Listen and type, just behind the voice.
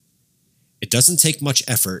doesn't take much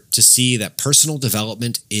effort to see that personal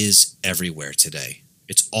development is everywhere today.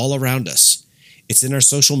 It's all around us. It's in our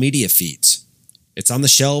social media feeds. It's on the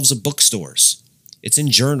shelves of bookstores. It's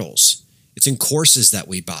in journals. It's in courses that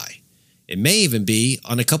we buy. It may even be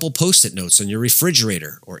on a couple Post-it notes on your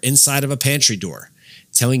refrigerator or inside of a pantry door,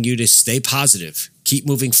 telling you to stay positive, keep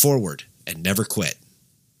moving forward, and never quit.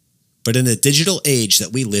 But in the digital age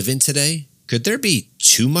that we live in today, could there be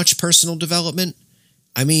too much personal development?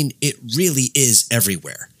 I mean, it really is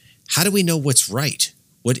everywhere. How do we know what's right?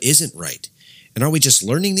 What isn't right? And are we just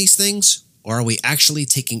learning these things, or are we actually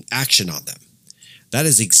taking action on them? That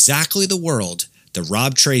is exactly the world that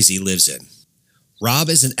Rob Tracz lives in. Rob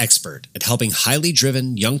is an expert at helping highly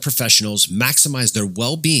driven young professionals maximize their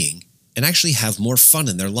well-being and actually have more fun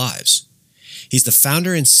in their lives. He's the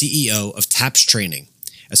founder and CEO of Tracz Training,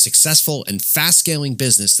 a successful and fast-scaling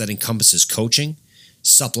business that encompasses coaching,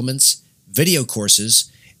 supplements, video courses,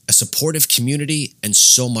 a supportive community, and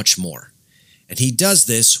so much more. And he does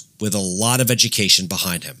this with a lot of education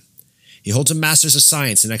behind him. He holds a Master's of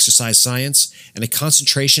Science in Exercise Science and a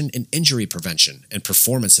concentration in injury prevention and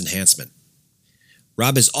performance enhancement.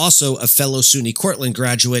 Rob is also a fellow SUNY Cortland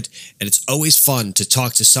graduate, and it's always fun to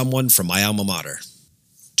talk to someone from my alma mater.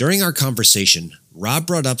 During our conversation, Rob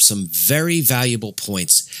brought up some very valuable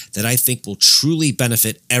points that I think will truly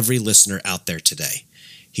benefit every listener out there today.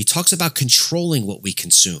 He talks about controlling what we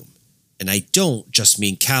consume, and I don't just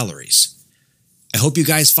mean calories. I hope you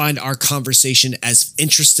guys find our conversation as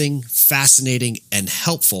interesting, fascinating, and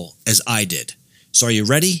helpful as I did. So are you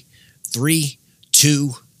ready? 3,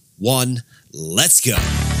 2, 1, let's go.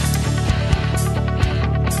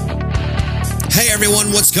 Hey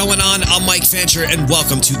everyone, what's going on? I'm Mike Fancher, and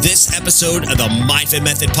welcome to this episode of the MindFit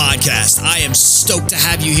Method Podcast. I am stoked to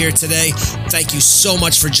have you here today. Thank you so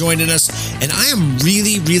much for joining us. And I am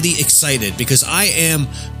really excited because I am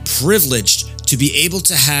privileged to be able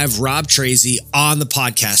to have Rob Tracz on the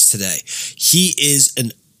podcast today. He is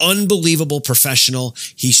an unbelievable professional.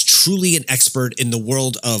 He's truly an expert in the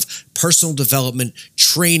world of personal development,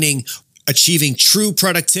 training, achieving true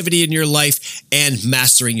productivity in your life, and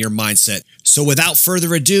mastering your mindset. So without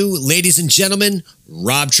further ado, ladies and gentlemen,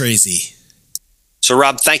 Rob Tracz. So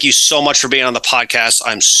Rob, thank you so much for being on the podcast.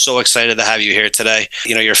 I'm so excited to have you here today.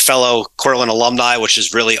 You know, you're a fellow Cortland alumni, which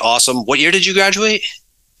is really awesome. What year did you graduate?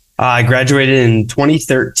 I graduated in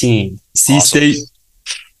 2013. C-State.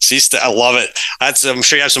 I love it. I'm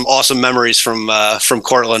sure you have some awesome memories from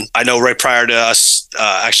Cortland. I know right prior to us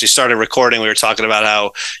actually started recording, we were talking about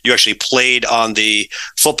how you actually played on the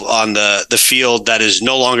football on the field that is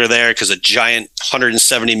no longer there because a giant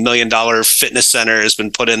 $170 million fitness center has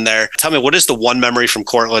been put in there. Tell me, what is the one memory from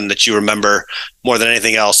Cortland that you remember more than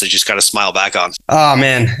anything else that you just got to smile back on? Oh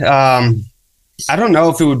man, I don't know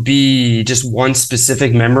if it would be just one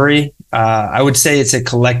specific memory. I would say it's a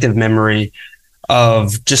collective memory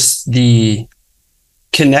of just the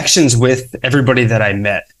connections with everybody that I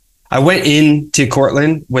met. I went into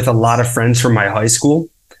Cortland with a lot of friends from my high school.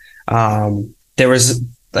 There was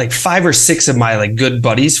like 5 or 6 of my good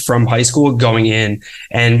buddies from high school going in,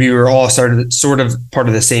 and we were all sort of part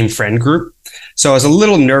of the same friend group. So I was a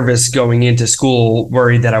little nervous going into school,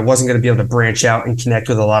 worried that I wasn't going to be able to branch out and connect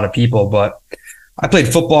with a lot of people. But I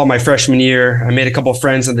played football my freshman year. I made a couple of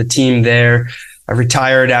friends on the team there. I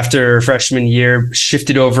retired after freshman year,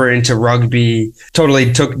 shifted over into rugby,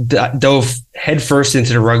 totally dove headfirst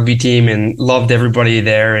into the rugby team and loved everybody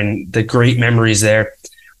there and the great memories there.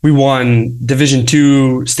 We won Division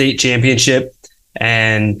II state championship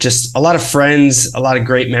and just a lot of friends, a lot of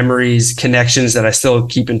great memories, connections that I still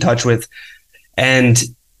keep in touch with. And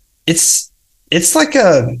it's like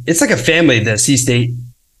a family, the C-State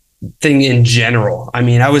thing in general. I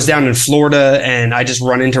mean, I was down in Florida and I just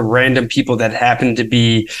run into random people that happen to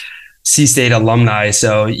be C-State alumni.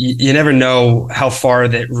 So you never know how far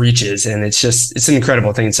that reaches. And it's an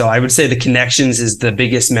incredible thing. So I would say the connections is the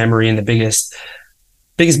biggest memory and the biggest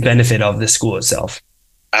benefit of the school itself.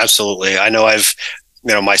 Absolutely. I know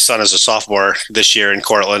my son is a sophomore this year in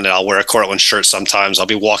Cortland, and I'll wear a Cortland shirt sometimes. I'll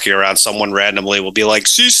be walking around, someone randomly will be like,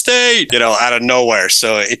 C-State, out of nowhere.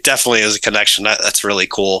 So it definitely is a connection. That's really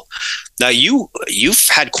cool. Now, you've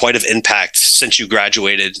had quite an impact since you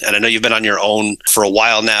graduated, and I know you've been on your own for a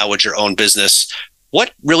while now with your own business.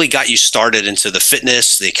 What really got you started into the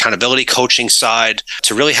fitness, the accountability coaching side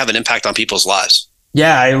to really have an impact on people's lives?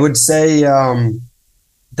 Yeah, I would say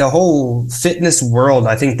the whole fitness world,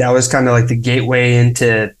 I think that was kind of like the gateway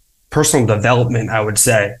into personal development, I would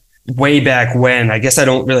say. Way back when, I guess I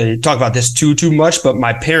don't really talk about this too much, but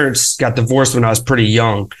my parents got divorced when I was pretty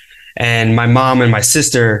young. And my mom and my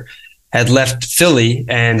sister had left Philly,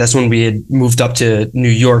 and that's when we had moved up to New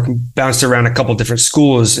York, bounced around a couple different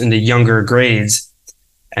schools in the younger grades.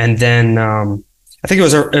 And then I think it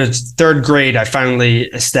was third grade, I finally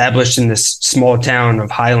established in this small town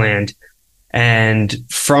of Highland. And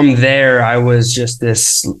from there, I was just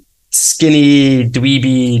this skinny,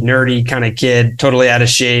 dweeby, nerdy kind of kid, totally out of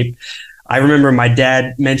shape. I remember my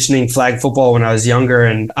dad mentioning flag football when I was younger,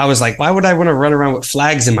 and I was like, why would I want to run around with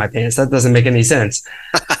flags in my pants? That doesn't make any sense.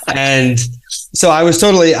 And so I was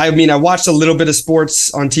I watched a little bit of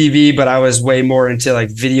sports on TV, but I was way more into like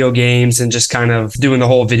video games and just kind of doing the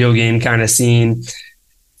whole video game kind of scene,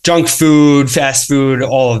 junk food, fast food,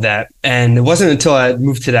 all of that. And it wasn't until I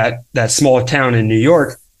moved to that small town in New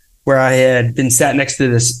York where I had been sat next to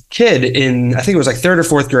this kid in, I think it was like third or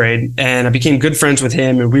fourth grade. And I became good friends with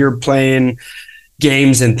him, and we were playing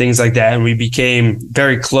games and things like that. And we became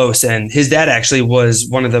very close. And his dad actually was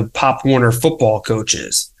one of the Pop Warner football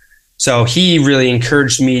coaches. So he really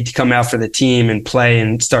encouraged me to come out for the team and play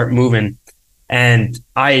and start moving. And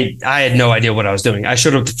I had no idea what I was doing. I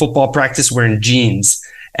showed up to football practice wearing jeans,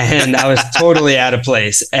 and I was totally out of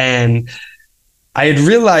place. And I had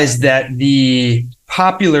realized that the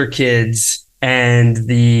popular kids and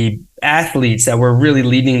the athletes that were really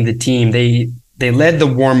leading the team, they led the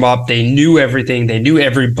warm up. They knew everything. They knew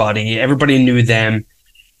everybody. Everybody knew them.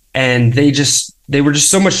 And they were just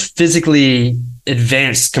so much physically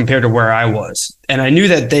advanced compared to where I was. And I knew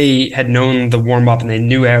that they had known the warm up and they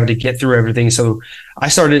knew how to get through everything. So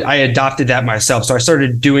I adopted that myself. So I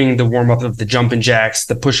started doing the warm up of the jumping jacks,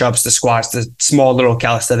 the push ups, the squats, the small little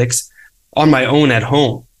calisthenics on my own at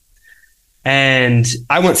home. And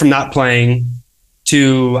I went from not playing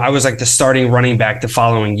to, I was like the starting running back the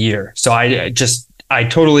following year. So I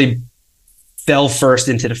totally fell first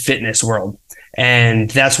into the fitness world. And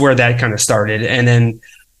that's where that kind of started. And then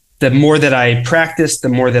the more that I practiced, the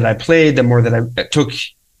more that I played, the more that I took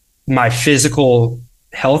my physical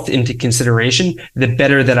health into consideration, the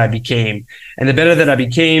better that I became. And the better that I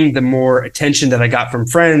became, the more attention that I got from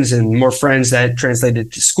friends, and more friends that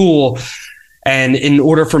translated to school. And in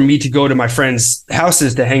order for me to go to my friends'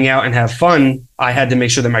 houses to hang out and have fun, I had to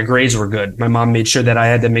make sure that my grades were good. My mom made sure that I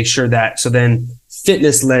had to make sure that. So then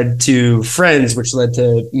fitness led to friends, which led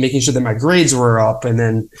to making sure that my grades were up. And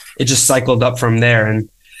then it just cycled up from there. And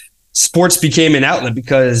sports became an outlet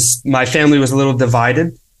because my family was a little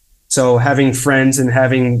divided. So having friends and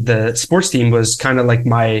having the sports team was kind of like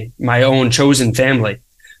my own chosen family.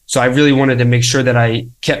 So I really wanted to make sure that I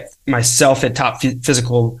kept myself at top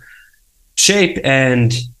physical shape,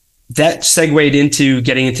 and that segued into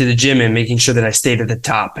getting into the gym and making sure that I stayed at the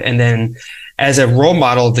top. And then as a role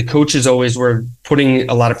model, the coaches always were putting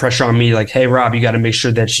a lot of pressure on me, like, hey, Rob, you got to make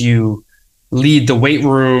sure that you lead the weight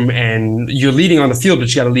room, and you're leading on the field, but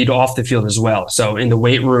you got to lead off the field as well. So in the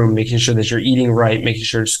weight room, making sure that you're eating right, making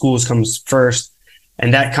sure schools comes first.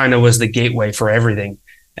 And that kind of was the gateway for everything.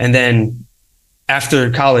 And then after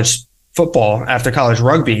college football, after college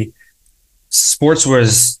rugby, sports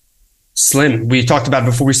was slim. We talked about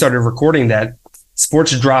before we started recording that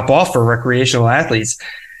sports drop off for recreational athletes.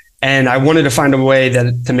 And I wanted to find a way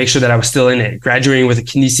to make sure that I was still in it. Graduating with a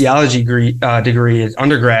kinesiology degree as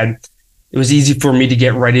undergrad, it was easy for me to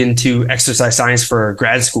get right into exercise science for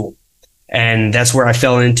grad school. And that's where I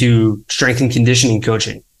fell into strength and conditioning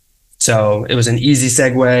coaching. So it was an easy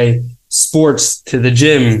segue, sports to the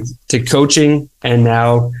gym to coaching, and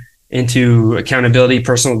now into accountability,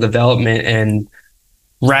 personal development, and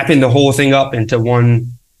wrapping the whole thing up into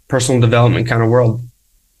one personal development kind of world.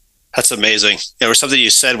 That's amazing. There was something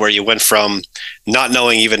you said where you went from not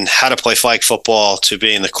knowing even how to play flag football to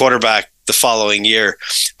being the quarterback the following year.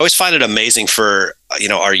 I always find it amazing for,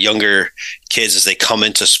 our younger kids as they come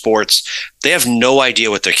into sports. They have no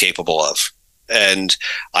idea what they're capable of. And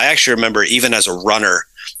I actually remember, even as a runner,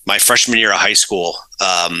 my freshman year of high school,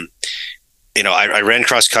 I ran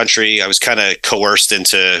cross country. I was kind of coerced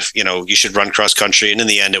into, you should run cross country. And in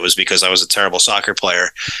the end, it was because I was a terrible soccer player.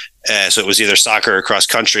 So it was either soccer or cross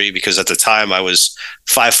country, because at the time I was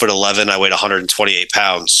 5'11". I weighed 128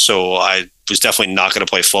 pounds. So I was definitely not going to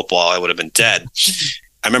play football. I would have been dead.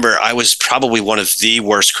 I remember I was probably one of the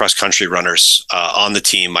worst cross country runners on the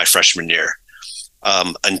team my freshman year,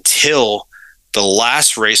 until the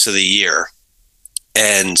last race of the year.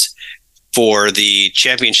 And for the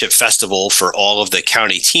championship festival for all of the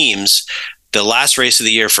county teams, the last race of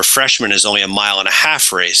the year for freshmen is only a 1.5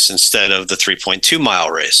 mile race instead of the 3.2 mile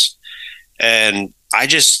race. And I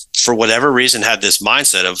just, for whatever reason, had this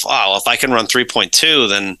mindset of, wow, if I can run 3.2,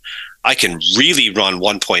 then I can really run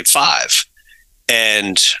 1.5.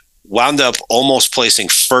 And wound up almost placing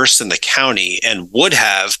first in the county, and would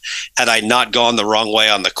have had I not gone the wrong way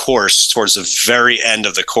on the course towards the very end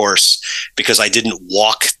of the course, because I didn't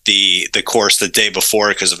walk the course the day before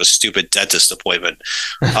because of a stupid dentist appointment.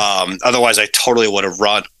 Otherwise, I totally would have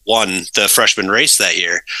won the freshman race that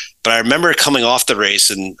year. But I remember coming off the race,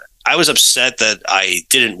 and I was upset that I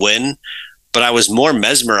didn't win, but I was more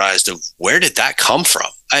mesmerized of where did that come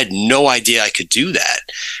from? I had no idea I could do that.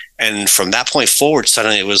 And from that point forward,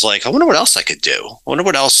 suddenly it was like, I wonder what else I could do. I wonder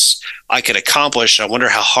what else I could accomplish. I wonder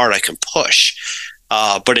how hard I can push.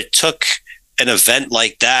 But it took an event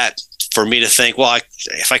like that for me to think, well,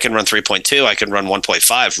 if I can run 3.2, I can run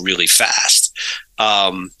 1.5 really fast,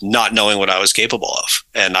 not knowing what I was capable of.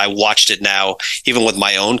 And I watched it now, even with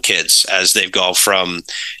my own kids, as they've gone from,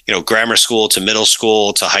 grammar school to middle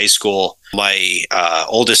school to high school. My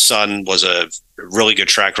oldest son was a really good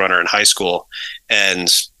track runner in high school, and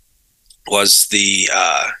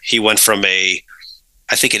he went from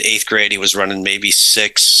I think in 8th grade, he was running maybe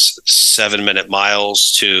 6-7 minute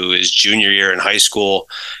miles to his junior year in high school.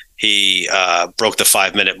 He broke the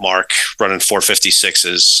 5-minute mark, running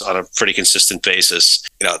 4:56s on a pretty consistent basis.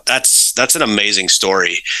 That's an amazing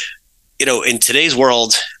story. In today's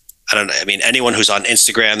world, anyone who's on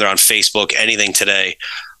Instagram, they're on Facebook, anything today,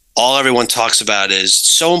 all everyone talks about is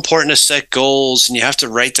so important to set goals, and you have to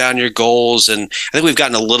write down your goals. And I think we've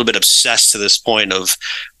gotten a little bit obsessed to this point of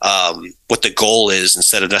what the goal is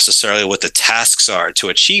instead of necessarily what the tasks are to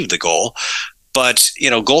achieve the goal. But,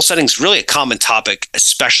 goal setting is really a common topic,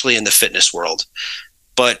 especially in the fitness world.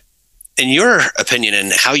 But in your opinion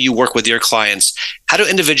and how you work with your clients, how do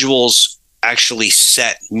individuals actually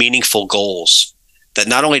set meaningful goals that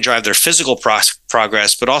not only drive their physical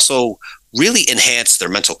progress, but also really enhance their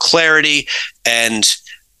mental clarity and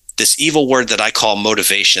this evil word that I call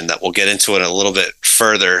motivation, that we'll get into it a little bit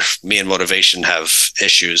further? Me and motivation have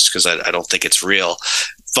issues because I don't think it's real.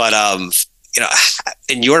 But,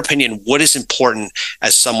 in your opinion, what is important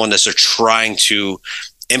as someone that's trying to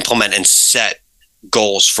implement and set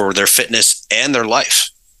goals for their fitness and their life?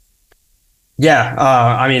 Yeah.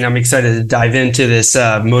 I'm excited to dive into this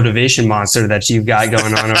motivation monster that you've got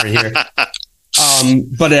going on over here.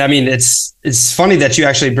 But it's funny that you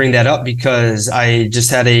actually bring that up, because I just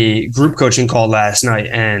had a group coaching call last night,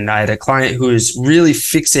 and I had a client who is really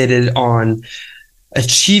fixated on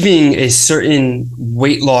achieving a certain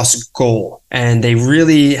weight loss goal. And they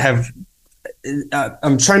really have,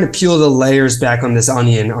 I'm trying to peel the layers back on this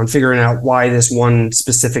onion on figuring out why this one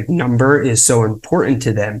specific number is so important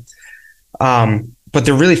to them. But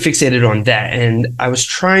they're really fixated on that. And I was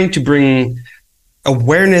trying to bring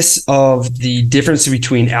awareness of the difference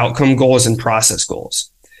between outcome goals and process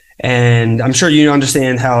goals. And I'm sure you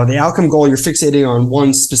understand how the outcome goal, you're fixating on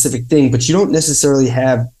one specific thing, but you don't necessarily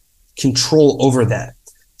have control over that.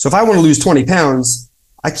 So if I want to lose 20 pounds,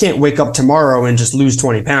 I can't wake up tomorrow and just lose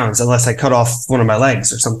 20 pounds unless I cut off one of my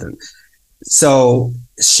legs or something. So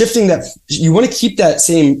shifting that, you want to keep that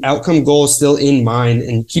same outcome goal still in mind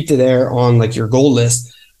and keep it there on like your goal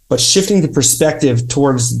list, but shifting the perspective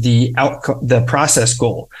towards the outcome, the process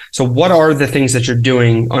goal. So what are the things that you're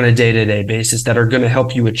doing on a day-to-day basis that are going to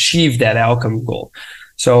help you achieve that outcome goal?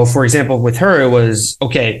 So for example, with her, it was,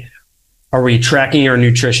 okay, are we tracking our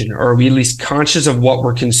nutrition? Or are we at least conscious of what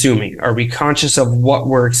we're consuming? Are we conscious of what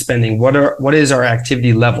we're expending? What is our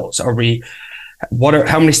activity levels? How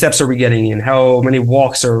many steps are we getting in? How many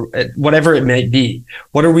walks, or whatever it may be?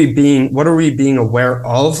 What are we being aware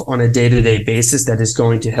of on a day-to-day basis that is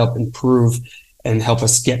going to help improve and help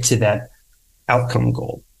us get to that outcome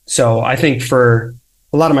goal? So I think for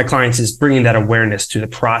a lot of my clients is bringing that awareness to the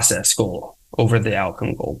process goal over the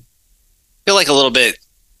outcome goal. I feel like a little bit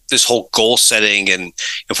this whole goal setting and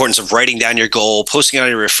importance of writing down your goal, posting it on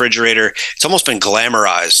your refrigerator, it's almost been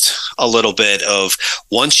glamorized a little bit of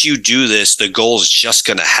once you do this, the goal is just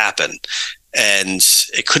going to happen. And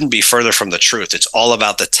it couldn't be further from the truth. It's all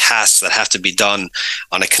about the tasks that have to be done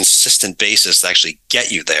on a consistent basis to actually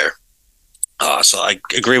get you there. So I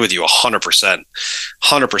agree with you 100%.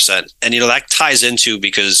 And, that ties into,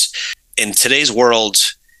 because in today's world,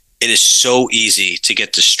 it is so easy to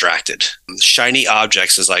get distracted. Shiny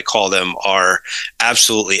objects, as I call them, are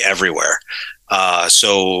absolutely everywhere.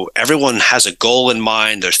 So everyone has a goal in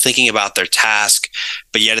mind. They're thinking about their task,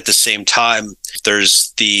 but yet at the same time,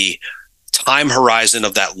 there's the time horizon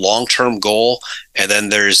of that long-term goal. And then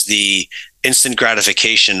there's the instant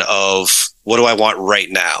gratification of what do I want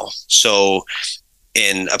right now? So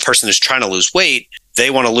in a person who's trying to lose weight, they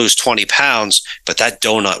want to lose 20 pounds, but that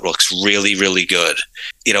donut looks really, really good.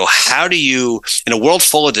 How do you, in a world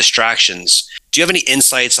full of distractions, Do you have any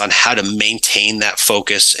insights on how to maintain that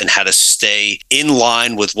focus and how to stay in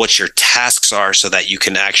line with what your tasks are so that you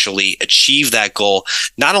can actually achieve that goal,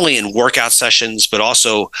 not only in workout sessions, but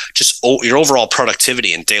also just your overall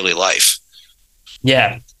productivity in daily life?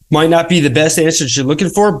 Yeah, might not be the best answer you're looking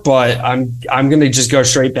for, but I'm going to just go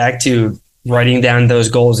straight back to writing down those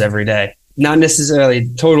goals every day. Not necessarily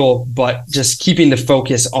total, but just keeping the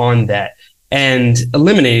focus on that and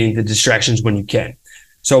eliminating the distractions when you can.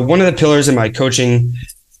 So one of the pillars in my coaching,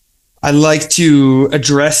 I like to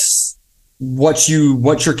address what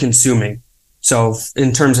you're consuming. So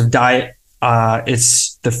in terms of diet,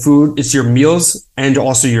 it's the food, it's your meals, and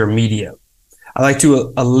also your media. I like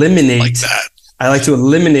to eliminate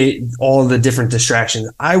all the different distractions.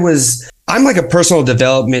 I'm like a personal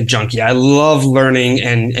development junkie. I love learning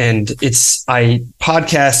and I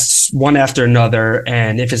podcasts one after another.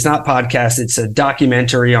 And if it's not podcast, it's a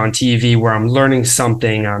documentary on TV where I'm learning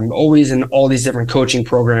something. I'm always in all these different coaching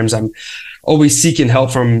programs. I'm always seeking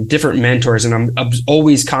help from different mentors, and I'm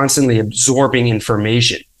always constantly absorbing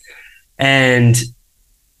information. And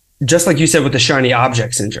just like you said with the shiny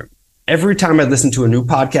object syndrome, every time I'd listen to a new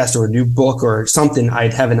podcast or a new book or something,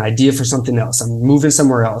 I'd have an idea for something else. I'm moving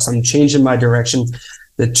somewhere else. I'm changing my direction,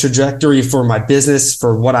 the trajectory for my business,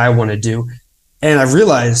 for what I want to do. And I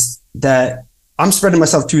realized that I'm spreading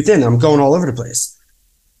myself too thin. I'm going all over the place.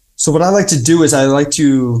 So what I like to do is I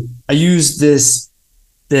use this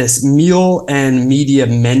meal and media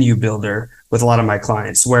menu builder with a lot of my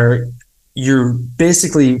clients, where you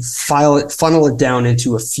basically funnel it down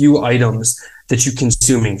into a few items that you're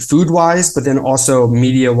consuming food-wise, but then also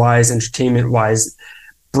media-wise, entertainment-wise,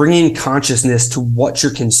 bringing consciousness to what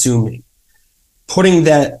you're consuming, putting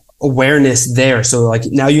that awareness there. So like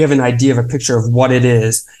now you have an idea of a picture of what it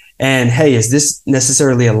is. And hey, is this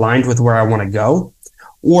necessarily aligned with where I want to go?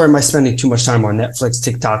 Or am I spending too much time on Netflix,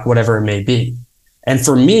 TikTok, whatever it may be? And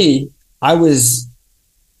for me, I was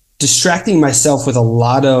distracting myself with a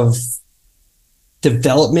lot of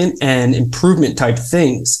development and improvement type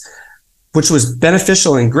things, which was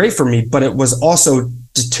beneficial and great for me, but it was also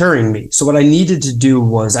deterring me. So what I needed to do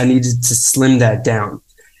was I needed to slim that down.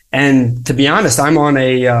 And to be honest, I'm on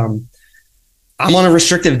a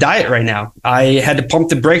restrictive diet right now. I had to pump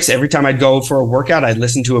the brakes every time I'd go for a workout. I'd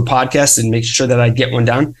listen to a podcast and make sure that I'd get one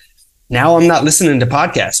done. Now I'm not listening to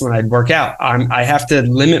podcasts when I'd work out. I have to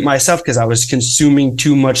limit myself because I was consuming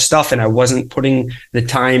too much stuff and I wasn't putting the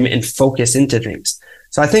time and focus into things.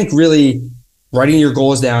 So I think really writing your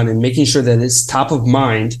goals down and making sure that it's top of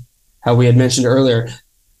mind, how we had mentioned earlier,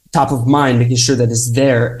 top of mind, making sure that it's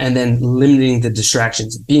there, and then limiting the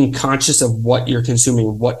distractions, being conscious of what you're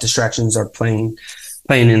consuming, what distractions are playing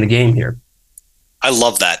in the game here. I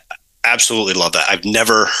love that. Absolutely love that. I've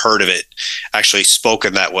never heard of it actually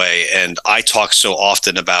spoken that way. And I talk so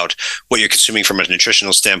often about what you're consuming from a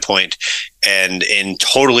nutritional standpoint, and in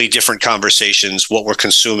totally different conversations, what we're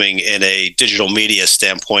consuming in a digital media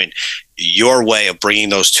standpoint. Your way of bringing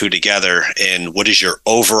those two together and what is your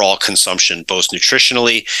overall consumption, both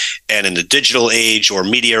nutritionally and in the digital age or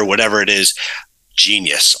media or whatever it is,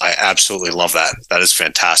 genius. I absolutely love that. That is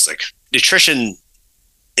fantastic. Nutrition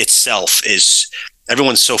itself is,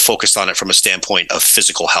 everyone's so focused on it from a standpoint of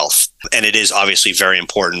physical health. And it is obviously very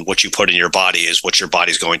important. What you put in your body is what your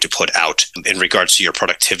body's going to put out in regards to your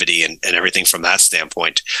productivity and everything from that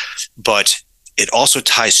standpoint. But it also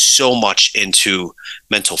ties so much into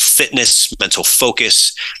mental fitness, mental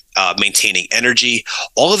focus, maintaining energy,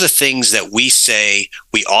 all of the things that we say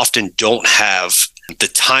we often don't have the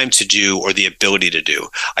time to do or the ability to do.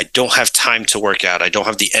 I don't have time to work out. I don't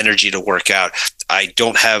have the energy to work out. I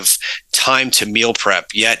don't have time to meal prep.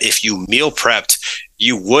 Yet if you meal prepped,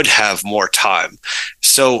 you would have more time.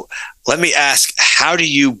 So let me ask, how do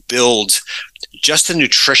you build just the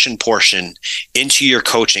nutrition portion into your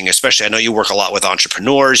coaching? Especially, I know you work a lot with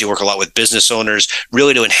entrepreneurs, you work a lot with business owners,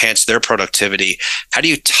 really to enhance their productivity. How do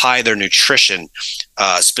you tie their nutrition,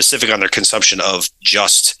 specific on their consumption of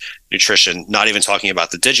just nutrition, not even talking about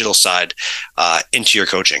the digital side, into your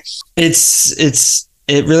coaching?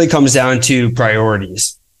 It really comes down to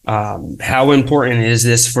priorities. How important is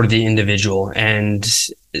this for the individual? And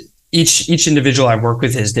each individual I work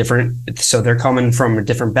with is different. So they're coming from a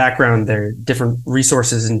different background, they're different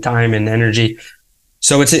resources and time and energy.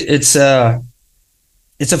 So it's a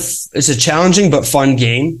challenging but fun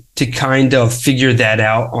game to kind of figure that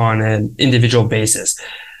out on an individual basis.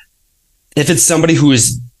 If it's somebody who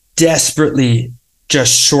is desperately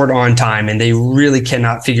just short on time and they really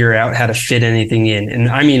cannot figure out how to fit anything in. And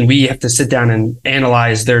I mean, we have to sit down and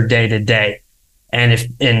analyze their day to day.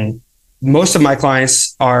 And most of my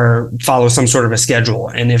clients follow some sort of a schedule.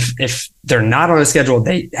 And if they're not on a schedule,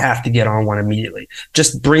 they have to get on one immediately.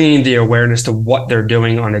 Just bringing the awareness to what they're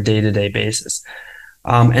doing on a day-to-day basis.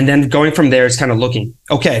 And then going from there is kind of looking,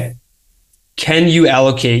 okay, can you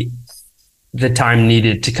allocate the time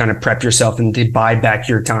needed to kind of prep yourself and to buy back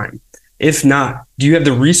your time? If not, do you have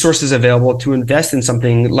the resources available to invest in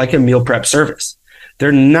something like a meal prep service?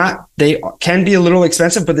 They can be a little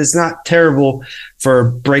expensive, but it's not terrible for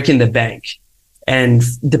breaking the bank. And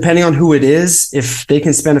depending on who it is, if they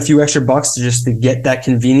can spend a few extra bucks to get that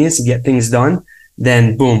convenience and get things done,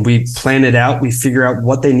 then boom, we plan it out. We figure out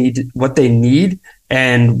what they need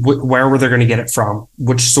and where they're going to get it from,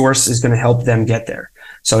 which source is going to help them get there.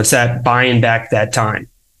 So it's that buying back that time.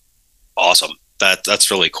 Awesome. That's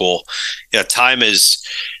really cool. Yeah. Time is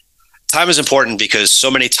important because so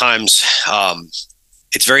many times,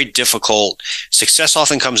 it's very difficult. Success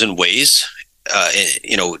often comes in waves,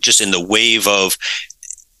 just in the wave of,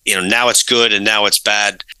 now it's good and now it's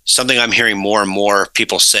bad. Something I'm hearing more and more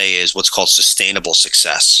people say is what's called sustainable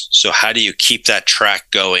success. So how do you keep that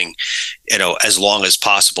track going, as long as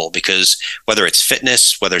possible? Because whether it's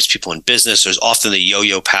fitness, whether it's people in business, there's often the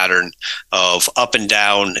yo-yo pattern of up and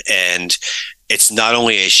down. And it's not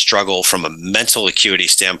only a struggle from a mental acuity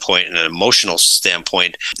standpoint and an emotional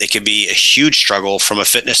standpoint, it can be a huge struggle from a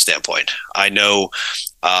fitness standpoint. I know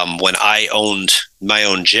when I owned my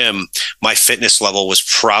own gym, my fitness level was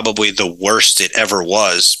probably the worst it ever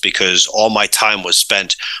was because all my time was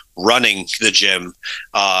spent running the gym.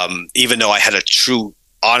 Even though I had a true,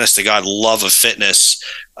 honest to God love of fitness,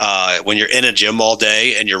 when you're in a gym all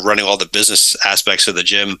day and you're running all the business aspects of the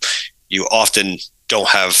gym, you often don't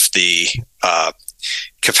have the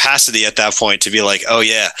capacity at that point to be like, oh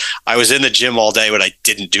yeah, I was in the gym all day, but I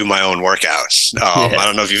didn't do my own workout. I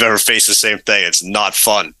don't know if you've ever faced the same thing. It's not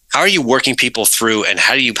fun. How are you working people through and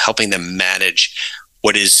how are you helping them manage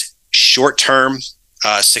what is short-term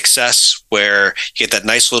success where you get that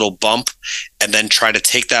nice little bump and then try to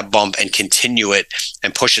take that bump and continue it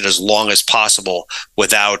and push it as long as possible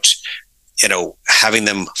without having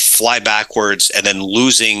them fly backwards and then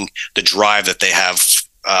losing the drive that they have,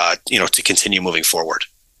 to continue moving forward?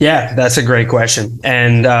 Yeah, that's a great question.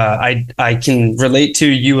 And I can relate to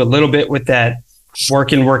you a little bit with that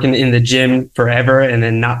working in the gym forever and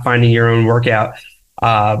then not finding your own workout.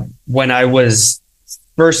 When I was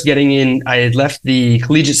first getting in, I had left the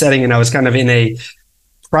collegiate setting and I was kind of in a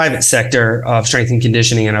private sector of strength and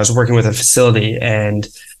conditioning, and I was working with a facility, and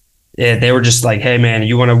they were just like, hey man,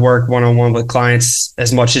 you want to work one-on-one with clients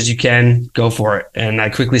as much as you can, go for it. And I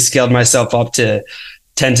quickly scaled myself up to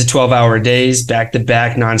 10 to 12 hour days, back to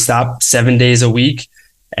back, nonstop, 7 days a week.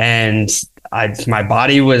 And my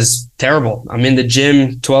body was terrible. I'm in the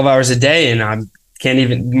gym 12 hours a day and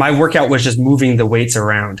my workout was just moving the weights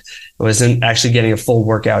around. I wasn't actually getting a full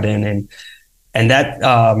workout in. And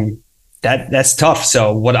that's tough.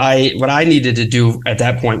 So what I needed to do at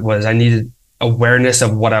that point was I needed awareness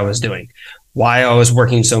of what I was doing, why I was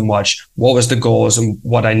working so much, what was the goals and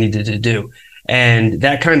what I needed to do. And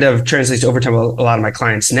that kind of translates over to a lot of my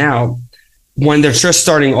clients now. When they're just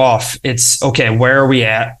starting off, it's okay, where are we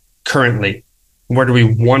at currently? Where do we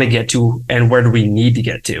want to get to? And where do we need to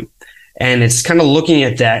get to? And it's kind of looking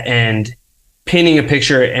at that and painting a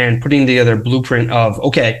picture and putting together a blueprint of,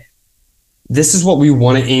 okay, this is what we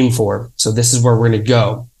want to aim for. So this is where we're going to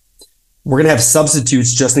go. We're going to have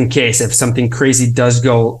substitutes just in case if something crazy does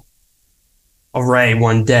go awry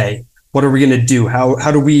one day. What are we going to do?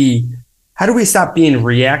 How do we stop being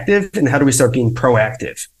reactive and how do we start being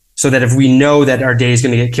proactive? So that if we know that our day is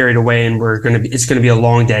going to get carried away and it's going to be a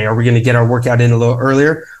long day, are we going to get our workout in a little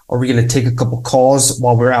earlier? Or are we going to take a couple calls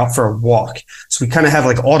while we're out for a walk? So we kind of have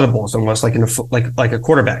like audibles, almost like a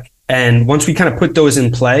quarterback. And once we kind of put those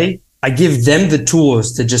in play, I give them the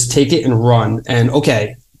tools to just take it and run. And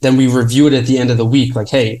okay, then we review it at the end of the week. Like,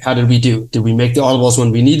 hey, how did we do? Did we make the audibles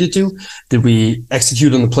when we needed to? Did we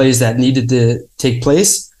execute on the plays that needed to take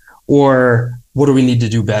place? Or what do we need to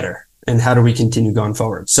do better? And how do we continue going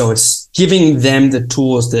forward? So it's giving them the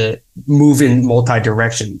tools to move in multi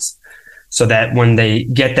directions so that when they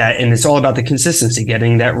get that, and it's all about the consistency,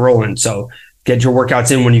 getting that rolling. So get your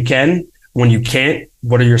workouts in when you can. When you can't,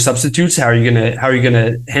 what are your substitutes? How are you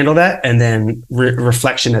gonna handle that? And then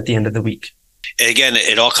reflection at the end of the week. And again,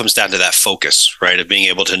 it all comes down to that focus, right? Of being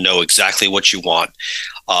able to know exactly what you want.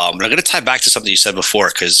 And I'm going to tie back to something you said before,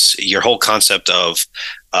 because your whole concept of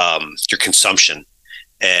your consumption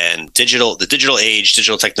and the digital age,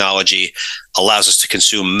 digital technology allows us to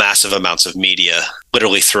consume massive amounts of media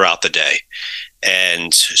literally throughout the day.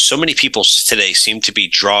 And so many people today seem to be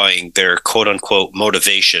drawing their quote unquote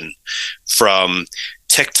motivation from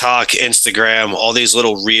TikTok, Instagram, all these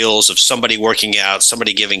little reels of somebody working out,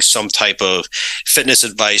 somebody giving some type of fitness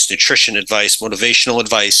advice, nutrition advice, motivational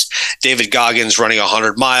advice. David Goggins running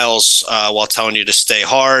 100 miles while telling you to stay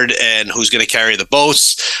hard and who's going to carry the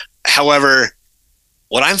boats. However,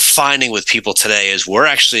 what I'm finding with people today is we're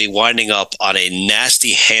actually winding up on a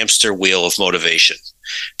nasty hamster wheel of motivation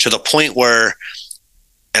to the point where,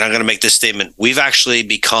 and I'm going to make this statement, we've actually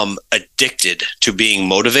become addicted to being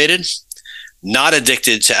motivated, not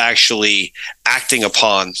addicted to actually acting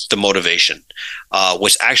upon the motivation,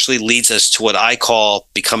 which actually leads us to what I call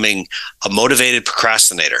becoming a motivated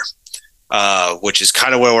procrastinator, which is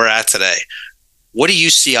kind of where we're at today. What do you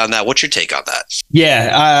see on that? What's your take on that?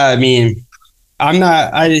 Yeah, I mean, I'm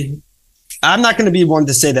not going to be one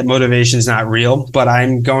to say that motivation is not real, but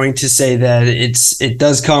I'm going to say that it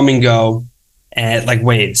does come and go at like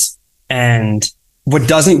waves. And what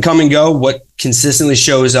doesn't come and go, what consistently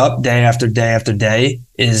shows up day after day after day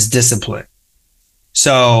is discipline.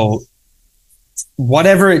 So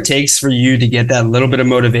whatever it takes for you to get that little bit of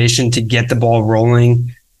motivation to get the ball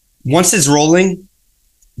rolling, once it's rolling,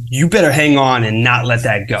 you better hang on and not let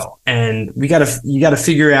that go. And you got to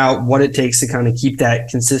figure out what it takes to kind of keep that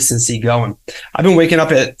consistency going. I've been waking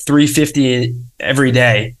up at 3:50 every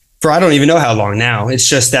day for I don't even know how long now. It's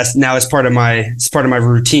just it's part of my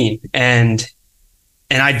routine. And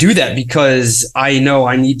I do that because I know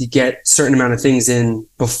I need to get a certain amount of things in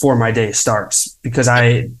before my day starts, because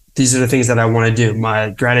these are the things that I want to do. My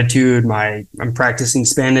gratitude, I'm practicing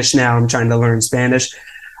Spanish now. I'm trying to learn Spanish.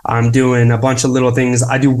 I'm doing a bunch of little things.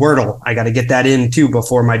 I do Wordle. I got to get that in too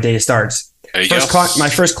before my day starts. There you go. My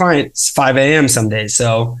first client's 5 a.m. some days.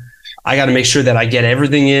 So I got to make sure that I get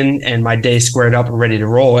everything in and my day squared up and ready to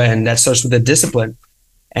roll. And that starts with a discipline.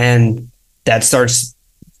 And that starts,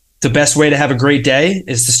 the best way to have a great day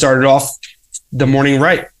is to start it off the morning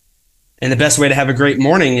right. And the best way to have a great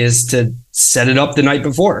morning is to set it up the night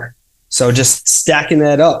before. So just stacking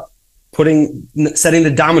that up, setting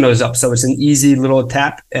the dominoes up so it's an easy little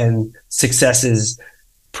tap, and success is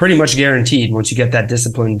pretty much guaranteed once you get that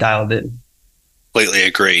discipline dialed in. Completely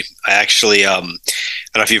agree. I actually, I don't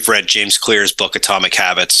know if you've read James Clear's book, Atomic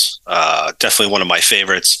Habits. Definitely one of my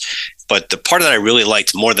favorites. But the part that I really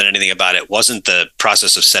liked more than anything about it wasn't the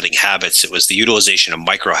process of setting habits. It was the utilization of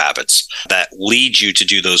micro habits that lead you to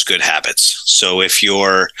do those good habits. So if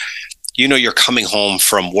you're coming home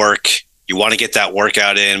from work, you want to get that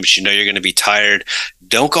workout in, but you know you're going to be tired.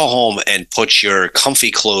 Don't go home and put your comfy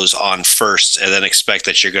clothes on first and then expect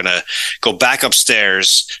that you're going to go back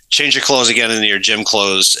upstairs, change your clothes again into your gym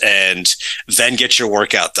clothes, and then get your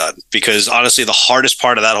workout done. Because honestly, the hardest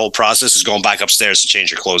part of that whole process is going back upstairs to change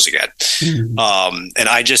your clothes again. Mm-hmm. And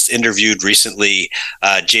I just interviewed recently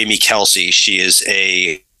Jamie Kelsey. She is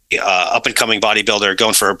a up-and-coming bodybuilder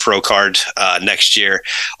going for her pro card next year,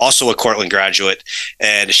 also a Cortland graduate,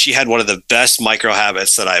 and she had one of the best micro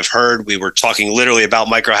habits that I've heard. We were talking literally about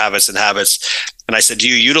micro habits and habits, and I said, do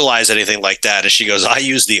you utilize anything like that? And she goes, I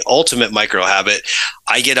use the ultimate micro habit.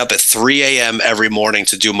 I get up at 3 a.m. every morning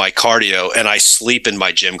to do my cardio, and I sleep in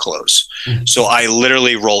my gym clothes. Mm-hmm. So I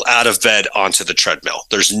literally roll out of bed onto the treadmill.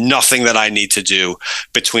 There's nothing that I need to do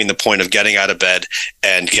between the point of getting out of bed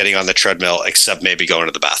and getting on the treadmill, except maybe going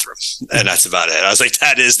to the bathroom. And that's about it. I was like,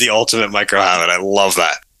 that is the ultimate micro habit. I love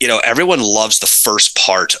that. You know, everyone loves the first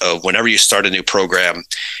part of whenever you start a new program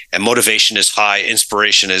and motivation is high,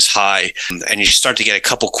 inspiration is high, and you start to get a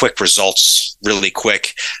couple quick results really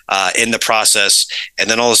quick in the process. And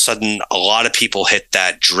then all of a sudden, a lot of people hit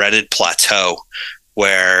that dreaded plateau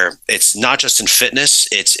where it's not just in fitness,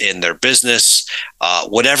 it's in their business,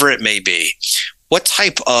 whatever it may be. What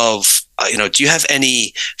type of, do you have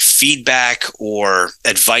any feedback or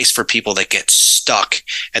advice for people that get stuck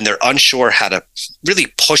and they're unsure how to really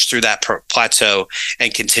push through that plateau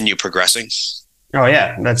and continue progressing? Oh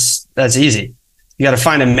yeah, that's easy. You got to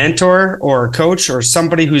find a mentor or a coach or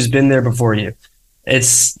somebody who's been there before you.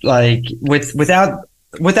 It's like without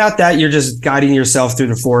that, you're just guiding yourself through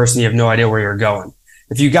the forest and you have no idea where you're going.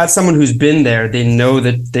 If you got someone who's been there, they know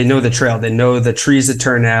the trail, they know the trees that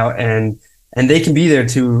turn out, and they can be there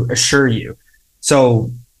to assure you.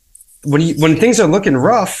 So when things are looking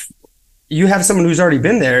rough, you have someone who's already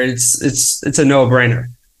been there. It's a no-brainer.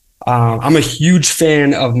 I'm a huge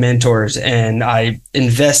fan of mentors, and I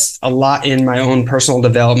invest a lot in my own personal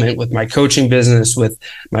development with my coaching business, with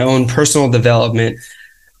my own personal development,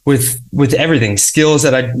 with everything, skills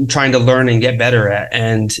that I'm trying to learn and get better at.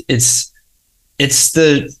 And it's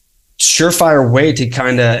the surefire way to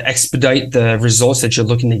kind of expedite the results that you're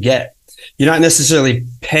looking to get. You're not necessarily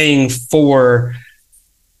paying for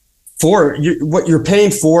what you're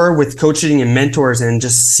paying for with coaching and mentors and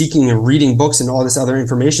just seeking and reading books and all this other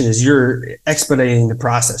information is you're expediting the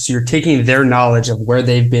process. You're taking their knowledge of where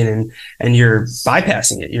they've been and you're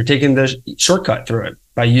bypassing it. You're taking the shortcut through it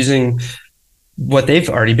by using what they've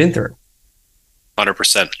already been through.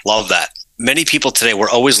 100%. Love that. Many people today, we're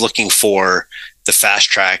always looking for the fast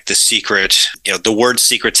track, the secret. The word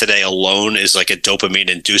secret today alone is like a dopamine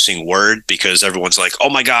inducing word because everyone's like, oh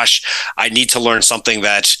my gosh, I need to learn something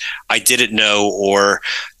that I didn't know. Or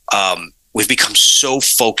we've become so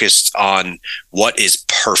focused on what is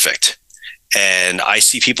perfect. And I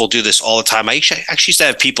see people do this all the time. I actually used to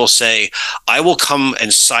have people say, I will come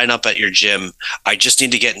and sign up at your gym. I just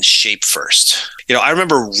need to get in shape first. I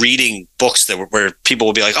remember reading books where people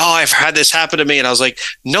would be like, oh, I've had this happen to me. And I was like,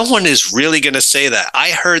 no one is really going to say that.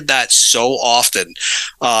 I heard that so often.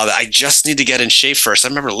 That I just need to get in shape first. I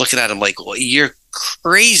remember looking at him like, well, you're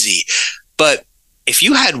crazy. But if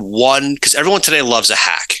you had one, because everyone today loves a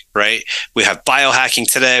hack, right? We have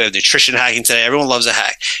biohacking today, we have nutrition hacking today. Everyone loves a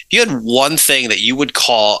hack. If you had one thing that you would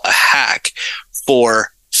call a hack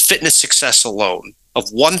for fitness success alone, of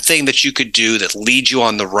one thing that you could do that leads you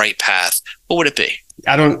on the right path, what would it be?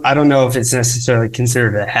 I don't know if it's necessarily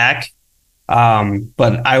considered a hack,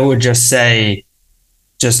 but I would just say,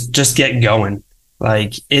 just get going.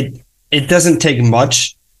 Like it doesn't take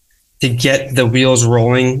much to get the wheels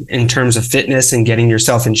rolling in terms of fitness and getting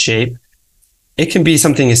yourself in shape. It can be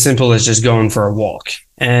something as simple as just going for a walk.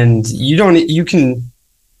 And you can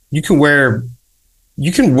wear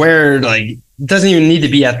like, it doesn't even need to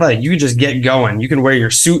be athletic. You can just get going. You can wear your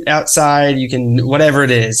suit outside. You can, whatever it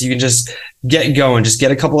is, you can just get going, just get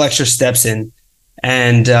a couple extra steps in.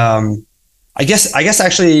 And, I guess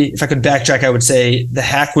actually, if I could backtrack, I would say the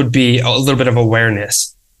hack would be a little bit of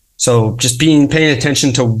awareness. So just paying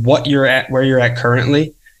attention to what you're at, where you're at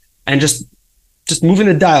currently, and just moving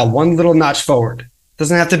the dial one little notch forward.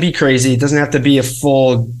 Doesn't have to be crazy. It doesn't have to be a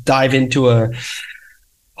full dive into a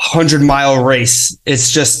 100-mile race.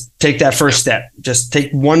 It's just take that first step. Just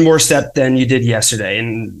take one more step than you did yesterday.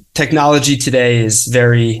 And technology today is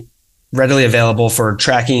very readily available for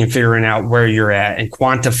tracking and figuring out where you're at and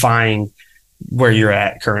quantifying where you're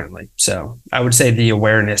at currently. So I would say the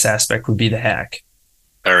awareness aspect would be the hack.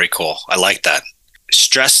 Very cool. I like that.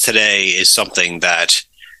 Stress today is something that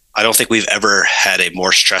I don't think we've ever had a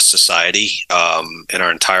more stressed society in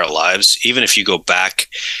our entire lives. Even if you go back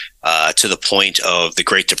to the point of the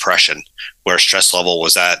Great Depression, where stress level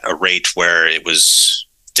was at a rate where it was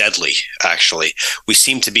deadly, actually. We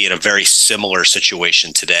seem to be in a very similar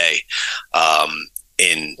situation today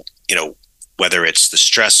whether it's the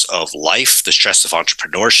stress of life, the stress of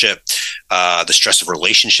entrepreneurship, the stress of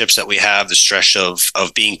relationships that we have, the stress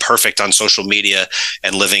of being perfect on social media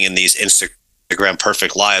and living in these Instagram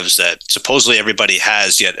perfect lives that supposedly everybody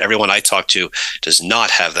has, yet everyone I talk to does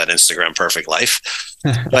not have that Instagram perfect life.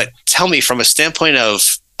 But tell me, from a standpoint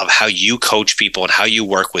of how you coach people and how you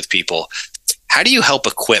work with people, how do you help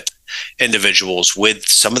equip individuals with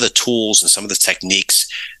some of the tools and some of the techniques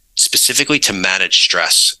specifically to manage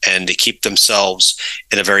stress and to keep themselves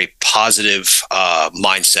in a very positive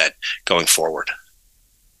mindset going forward?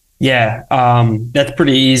 Yeah, that's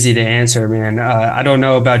pretty easy to answer, man. I don't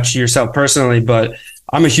know about yourself personally, but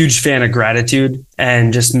I'm a huge fan of gratitude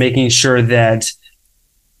and just making sure that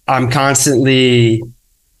I'm constantly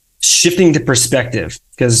shifting the perspective,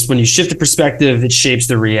 because when you shift the perspective, it shapes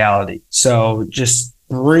the reality. So just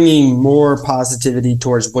bringing more positivity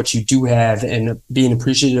towards what you do have and being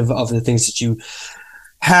appreciative of the things that you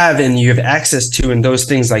have and you have access to and those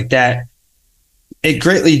things like that, it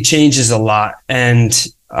greatly changes a lot. And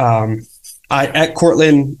at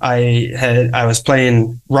Cortland, I was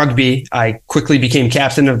playing rugby. I quickly became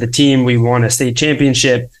captain of the team. We won a state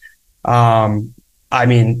championship.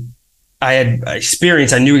 I had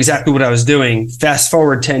experience. I knew exactly what I was doing. Fast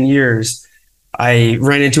forward 10 years, I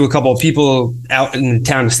ran into a couple of people out in the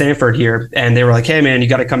town of Stanford here, and they were like, "Hey man, you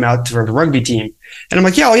got to come out for the rugby team." And I'm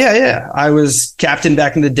like, yeah. I was captain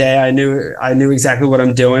back in the day. I knew exactly what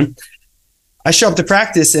I'm doing. I show up to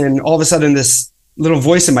practice, and all of a sudden this little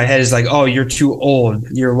voice in my head is like, "Oh, you're too old.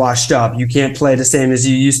 You're washed up. You can't play the same as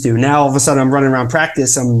you used to." Now all of a sudden I'm running around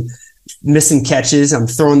practice. I'm missing catches. I'm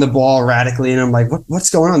throwing the ball erratically, and I'm like, what's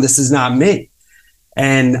going on? This is not me.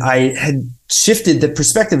 And I had shifted the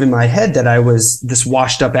perspective in my head that I was this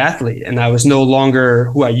washed up athlete and I was no longer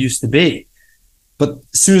who I used to be. But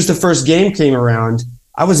as soon as the first game came around,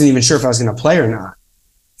 I wasn't even sure if I was going to play or not.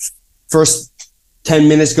 First 10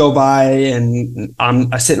 minutes go by and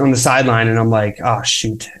I'm sitting on the sideline and I'm like, oh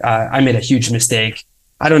shoot, I made a huge mistake.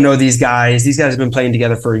 I don't know these guys. These guys have been playing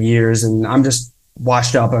together for years and I'm just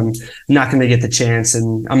washed up. I'm not going to get the chance,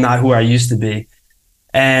 and I'm not who I used to be.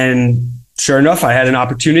 And sure enough, I had an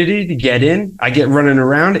opportunity to get in. I get running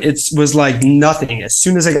around. It was like nothing. As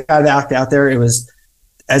soon as I got out there, it was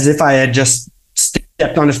as if I had just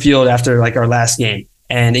stepped on the field after like our last game,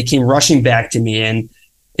 and it came rushing back to me. And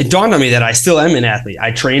it dawned on me that I still am an athlete.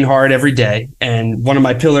 I train hard every day. And one of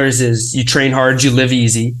my pillars is you train hard, you live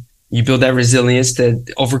easy, you build that resilience to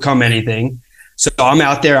overcome anything. So I'm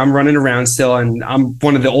out there, I'm running around still. And I'm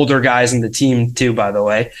one of the older guys in the team too, by the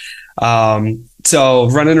way. So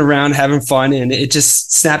running around, having fun, and it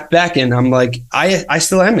just snapped back. And I'm like, I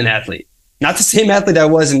still am an athlete. Not the same athlete I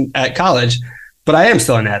was at college, but I am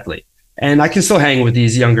still an athlete. And I can still hang with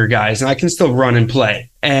these younger guys, and I can still run and play.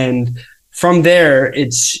 And from there,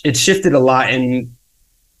 it's shifted a lot, and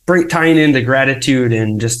tying into gratitude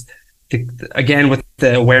and just again with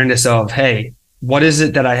the awareness of, hey, what is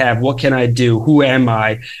it that I have? What can I do? Who am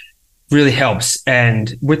I? Really helps.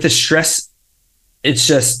 And with the stress, it's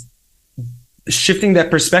just shifting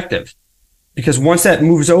that perspective, because once that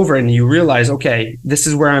moves over and you realize, okay, this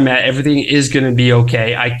is where I'm at. Everything is going to be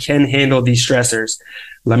okay. I can handle these stressors.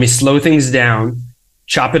 Let me slow things down,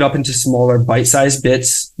 chop it up into smaller bite-sized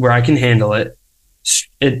bits where I can handle it.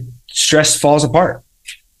 Stress falls apart.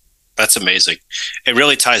 That's amazing. It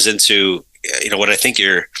really ties into, what I think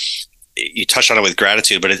you touched on it with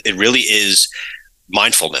gratitude, but it really is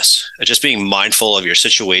mindfulness, just being mindful of your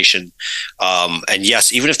situation. And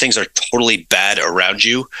yes, even if things are totally bad around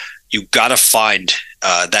you, you got to find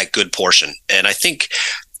that good portion. And I think,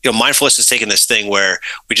 mindfulness is taking this thing where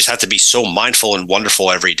we just have to be so mindful and wonderful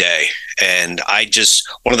every day. And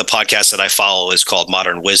one of the podcasts that I follow is called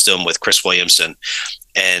Modern Wisdom with Chris Williamson.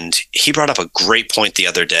 And he brought up a great point the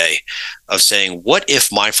other day of saying, what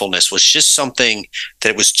if mindfulness was just something that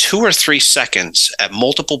it was 2 or 3 seconds at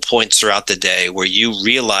multiple points throughout the day where you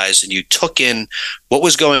realized and you took in what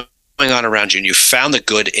was going on around you, and you found the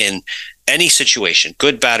good in any situation,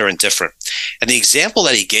 good, bad, or indifferent. And the example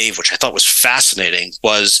that he gave, which I thought was fascinating,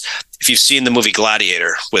 was if you've seen the movie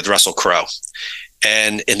Gladiator with Russell Crowe.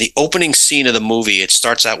 And in the opening scene of the movie, it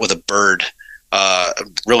starts out with a bird,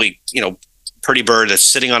 really, pretty bird that's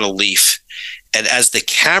sitting on a leaf. And as the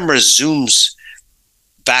camera zooms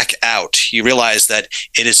back out, you realize that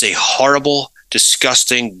it is a horrible,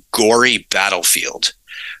 disgusting, gory battlefield.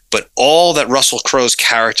 But all that Russell Crowe's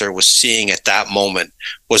character was seeing at that moment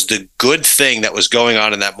was the good thing that was going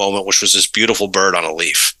on in that moment, which was this beautiful bird on a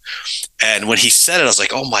leaf. And when he said it, I was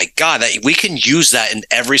like, oh my God, that we can use that in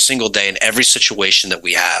every single day, in every situation that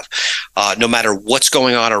we have. No matter what's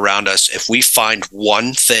going on around us, if we find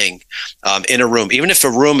one thing in a room, even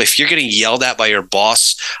if you're getting yelled at by your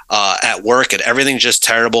boss at work and everything's just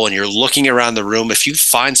terrible and you're looking around the room, if you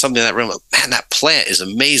find something in that room, like, man, that plant is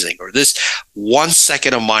amazing, or this 1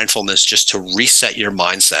 second of mindfulness just to reset your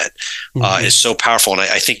mindset is so powerful. And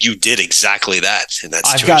I think you did exactly that in that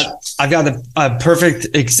situation. I've got a perfect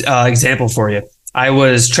example for you. I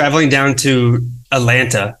was traveling down to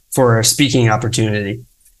Atlanta for a speaking opportunity,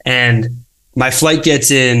 and my flight gets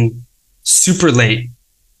in super late.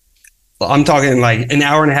 I'm talking like an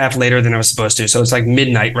hour and a half later than I was supposed to. So it's like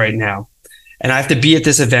midnight right now. And I have to be at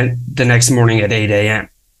this event the next morning at 8 a.m.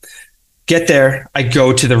 Get there. I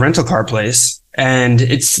go to the rental car place, and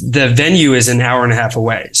the venue is an hour and a half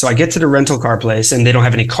away. So I get to the rental car place and they don't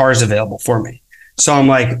have any cars available for me. So I'm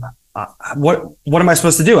like, what am I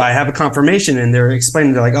supposed to do? I have a confirmation, and they're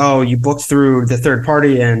explaining, they're like, oh, you booked through the third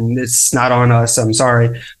party and it's not on us. I'm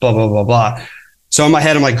sorry, blah, blah, blah, blah. So in my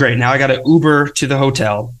head, I'm like, great. Now I got to Uber to the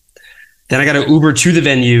hotel. Then I got to Uber to the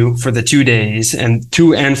venue for the 2 days, and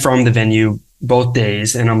to and from the venue both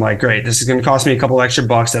days. And I'm like, great, this is going to cost me a couple extra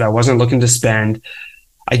bucks that I wasn't looking to spend.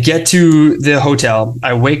 I get to the hotel.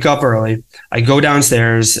 I wake up early. I go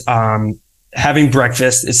downstairs, having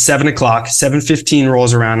breakfast. It's 7 o'clock, 7:15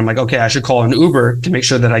 rolls around. I'm like, okay, I should call an Uber to make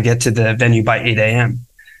sure that I get to the venue by 8 a.m.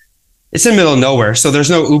 It's in the middle of nowhere, so there's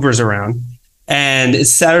no Ubers around. And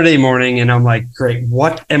it's Saturday morning, and I'm like, great,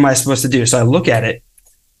 what am I supposed to do? So I look at it,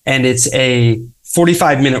 and it's a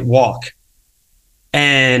 45-minute walk.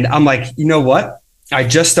 And I'm like, you know what? I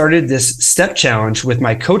just started this step challenge with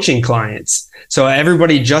my coaching clients. So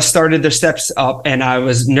everybody just started their steps up, and I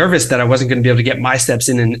was nervous that I wasn't going to be able to get my steps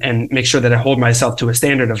in and make sure that I hold myself to a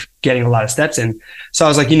standard of getting a lot of steps in. So I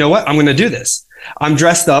was like, you know what? I'm going to do this. I'm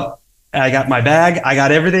dressed up. I got my bag. I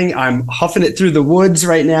got everything. I'm huffing it through the woods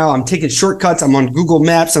right now. I'm taking shortcuts. I'm on Google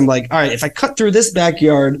Maps. I'm like, all right, if I cut through this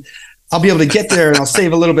backyard, I'll be able to get there and I'll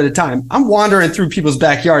save a little bit of time. I'm wandering through people's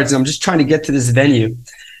backyards, and I'm just trying to get to this venue.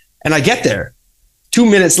 And I get there 2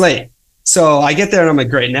 minutes late. So I get there and I'm like,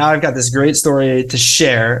 great. Now I've got this great story to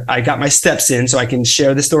share. I got my steps in so I can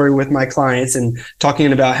share the story with my clients and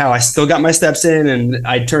talking about how I still got my steps in and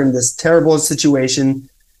I turned this terrible situation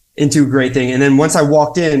into a great thing. And then once I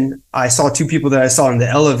walked in, I saw two people that I saw in the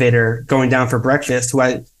elevator going down for breakfast who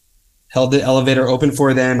I held the elevator open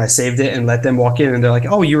for them. I saved it and let them walk in. And they're like,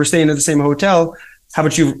 oh, you were staying at the same hotel. How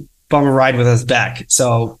about you bum a ride with us back?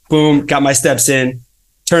 So boom, got my steps in,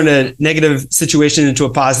 turned a negative situation into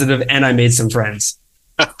a positive, and I made some friends.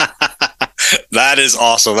 That is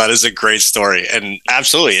awesome. That is a great story. And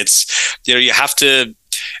absolutely, it's, you have to,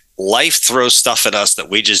 life throws stuff at us that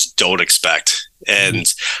we just don't expect. And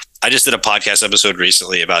I just did a podcast episode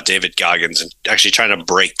recently about David Goggins and actually trying to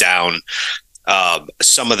break down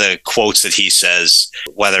some of the quotes that he says,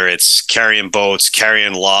 whether it's carrying boats,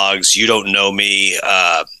 carrying logs, you don't know me,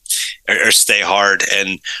 or stay hard.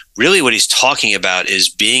 And really what he's talking about is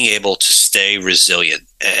being able to stay resilient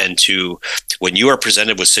and to, when you are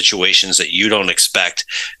presented with situations that you don't expect,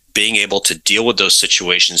 being able to deal with those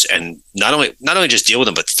situations and not only just deal with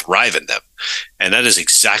them, but thrive in them. And that is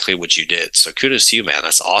exactly what you did. So kudos to you, man.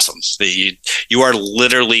 That's awesome. You are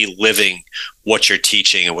literally living what you're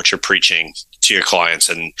teaching and what you're preaching to your clients.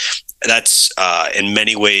 And that's in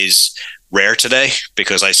many ways rare today,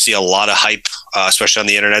 because I see a lot of hype, especially on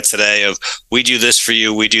the internet today, of we do this for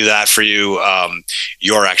you, we do that for you.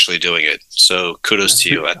 You're actually doing it. So kudos to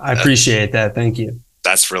you. I appreciate that. Thank you.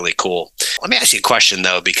 That's really cool. Let me ask you a question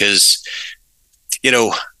though, because,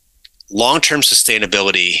 long-term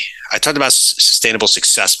sustainability, I talked about sustainable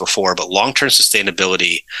success before, but long-term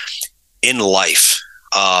sustainability in life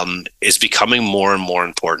is becoming more and more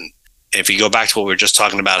important. If you go back to what we were just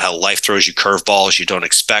talking about, how life throws you curveballs you don't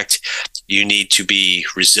expect, you need to be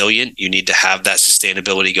resilient. You need to have that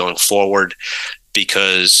sustainability going forward,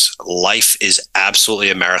 because life is absolutely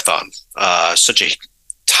a marathon. Such a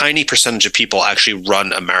tiny percentage of people actually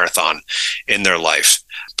run a marathon in their life,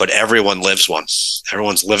 but everyone lives one.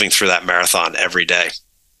 Everyone's living through that marathon every day.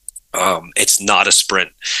 It's not a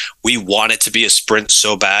sprint. We want it to be a sprint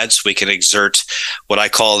so bad so we can exert what I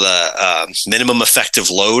call the minimum effective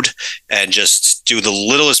load and just do the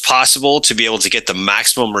little as possible to be able to get the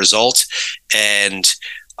maximum result. And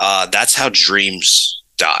that's how dreams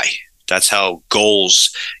die. That's how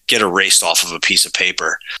goals get erased off of a piece of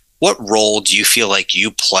paper. What role do you feel like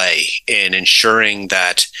you play in ensuring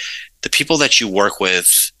that the people that you work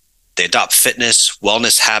with, they adopt fitness,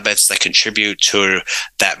 wellness habits that contribute to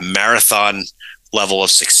that marathon level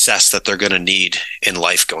of success that they're going to need in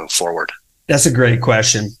life going forward? That's a great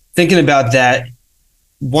question. Thinking about that,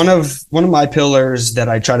 one of my pillars that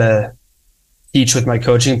I try to teach with my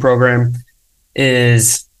coaching program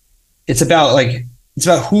is it's about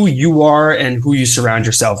who you are and who you surround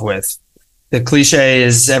yourself with. The cliche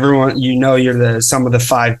is everyone, you're the sum of the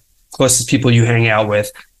 5 closest people you hang out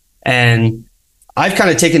with. And I've kind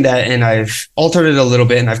of taken that and I've altered it a little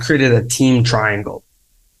bit and I've created a team triangle.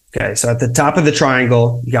 Okay. So at the top of the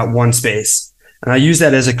triangle, you got one space, and I use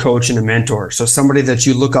that as a coach and a mentor. So somebody that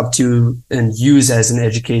you look up to and use as an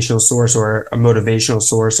educational source or a motivational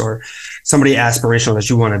source or somebody aspirational that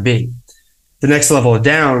you want to be. The next level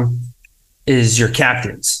down is your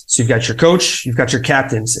captains. So you've got your coach, you've got your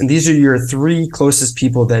captains, and these are your 3 closest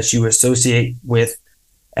people that you associate with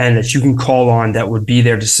and that you can call on that would be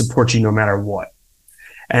there to support you no matter what.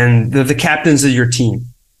 And they're the captains of your team.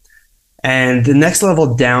 And the next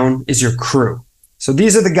level down is your crew. So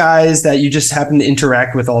these are the guys that you just happen to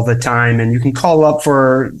interact with all the time, and you can call up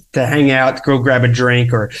to hang out, go grab a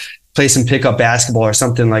drink or play some pickup basketball or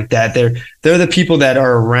something like that. They're the people that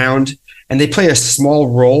are around, and they play a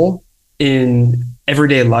small role in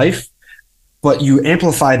everyday life, but you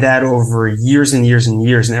amplify that over years and years and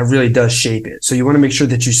years, and that really does shape it. So you want to make sure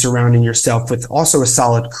that you're surrounding yourself with also a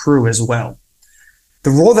solid crew as well.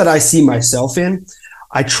 The role that I see myself in,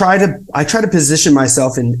 I try to position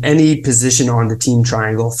myself in any position on the team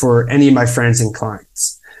triangle for any of my friends and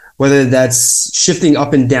clients, whether that's shifting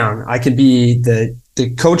up and down. I could be the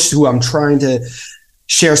coach who I'm trying to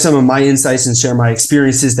share some of my insights and share my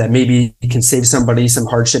experiences that maybe can save somebody some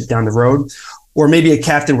hardship down the road, or maybe a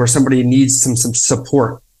captain where somebody needs some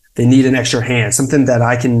support. They need an extra hand, something that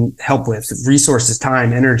I can help with, resources,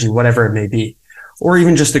 time, energy, whatever it may be. Or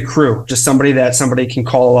even just a crew, just somebody that somebody can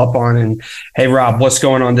call up on and, hey, Rob, what's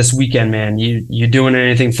going on this weekend, man? You doing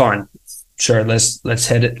anything fun? Sure. Let's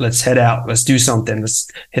head out. Let's do something.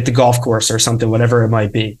 Let's hit the golf course or something, whatever it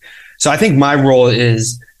might be. So I think my role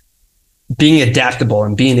is being adaptable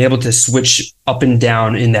and being able to switch up and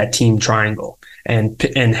down in that team triangle and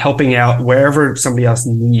helping out wherever somebody else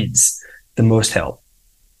needs the most help.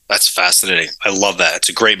 That's fascinating. I love that. It's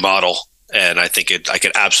a great model. And I think I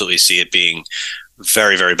could absolutely see it being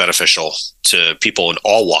very, very beneficial to people in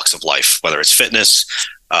all walks of life, whether it's fitness,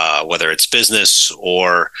 whether it's business,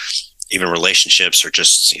 or even relationships, or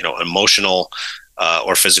just, emotional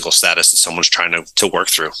or physical status that someone's trying to work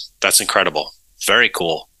through. That's incredible. Very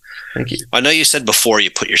cool. Thank you. I know you said before you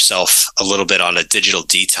put yourself a little bit on a digital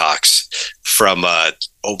detox from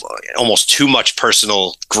almost too much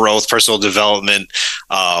personal growth, personal development,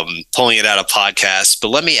 pulling it out of podcasts. But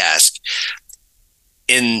let me ask,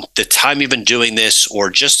 in the time you've been doing this, or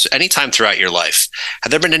just any time throughout your life,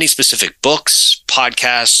 have there been any specific books,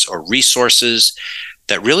 podcasts, or resources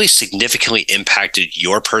that really significantly impacted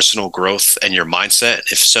your personal growth and your mindset?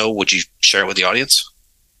 If so, would you share it with the audience?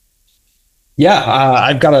 Yeah,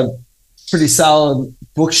 I've got a pretty solid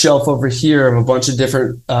bookshelf over here of a bunch of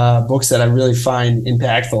different books that I really find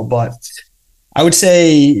impactful. But I would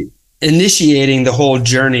say initiating the whole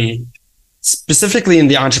journey, specifically in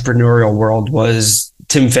the entrepreneurial world, was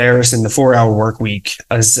Tim Ferriss and the 4-Hour Work Week,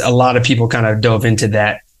 as a lot of people kind of dove into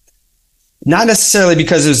that. Not necessarily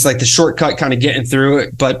because it was like the shortcut kind of getting through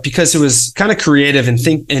it, but because it was kind of creative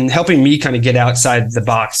and helping me kind of get outside the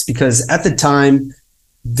box. Because at the time,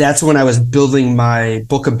 that's when I was building my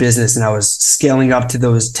book of business and I was scaling up to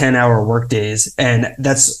those 10-hour work days. And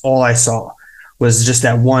that's all I saw was just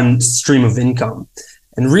that one stream of income.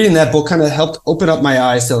 And reading that book kind of helped open up my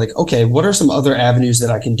eyes to like, okay, what are some other avenues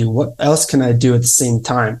that I can do? What else can I do at the same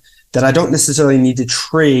time that I don't necessarily need to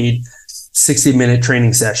trade 60-minute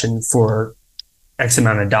training session for X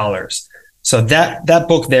amount of dollars? So that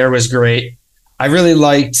book there was great. I really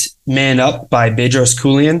liked Man Up by Bedros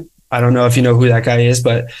Keuilian. I don't know if you know who that guy is,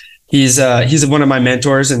 but he's one of my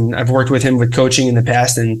mentors, and I've worked with him with coaching in the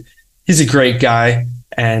past, and he's a great guy.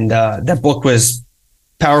 And that book was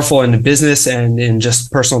powerful in the business and in just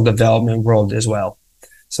personal development world as well.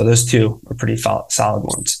 So those two are pretty solid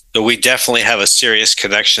ones. So we definitely have a serious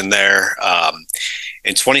connection there.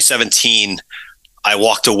 In 2017, I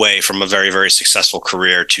walked away from a very, very successful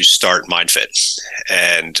career to start MindFit,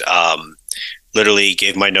 and literally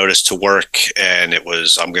gave my notice to work, and it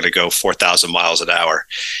was, I'm going to go 4,000 miles an hour.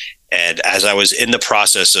 And as I was in the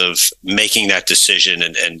process of making that decision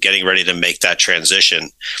and getting ready to make that transition,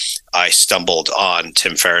 I stumbled on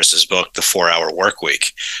Tim Ferriss's book, The 4-Hour Work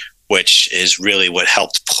Week, which is really what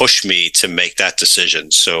helped push me to make that decision.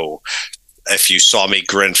 So if you saw me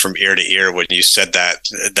grin from ear to ear when you said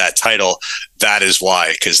that title, that is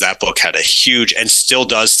why, because that book had a huge, and still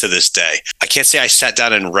does to this day. I can't say I sat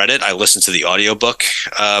down and read it. I listened to the audiobook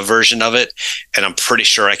version of it, and I'm pretty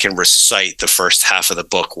sure I can recite the first half of the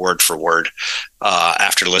book word for word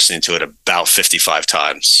after listening to it about 55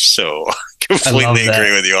 times. So completely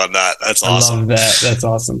agree with you on that. That's awesome. I love that. That's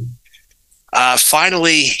awesome.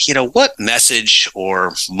 Finally, what message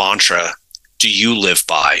or mantra do you live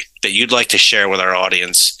by that you'd like to share with our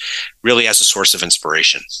audience, really as a source of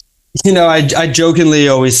inspiration? I jokingly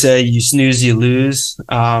always say you snooze, you lose,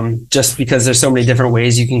 just because there's so many different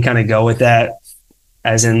ways you can kind of go with that,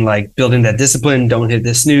 as in like building that discipline, don't hit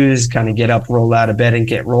the snooze, kind of get up, roll out of bed and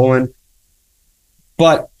get rolling.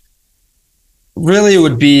 But really it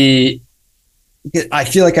would be, I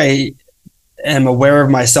feel like I am aware of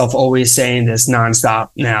myself always saying this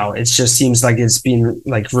nonstop now. It just seems like it's been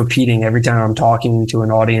like repeating every time I'm talking to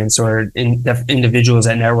an audience or individuals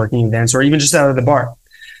at networking events or even just out of the bar.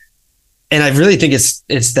 And I really think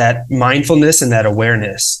it's that mindfulness and that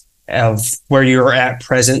awareness of where you're at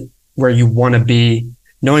present, where you want to be,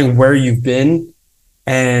 knowing where you've been,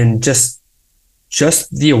 and just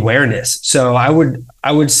the awareness. So I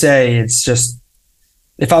would say it's just,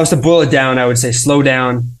 if I was to boil it down, I would say slow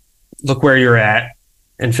down, look where you're at,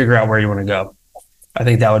 and figure out where you want to go. I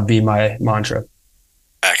think that would be my mantra.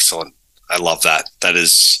 Excellent. I love that. That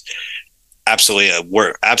is absolutely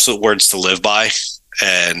absolute words to live by.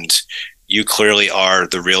 And you clearly are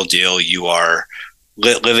the real deal. You are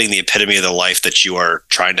living the epitome of the life that you are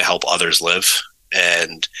trying to help others live.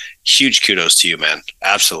 And huge kudos to you, man.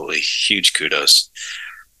 Absolutely huge kudos.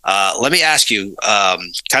 Let me ask you,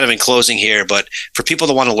 kind of in closing here, but for people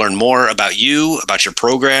that want to learn more about you, about your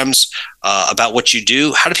programs, about what you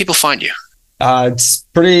do, how do people find you? It's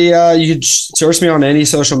pretty, you can source me on any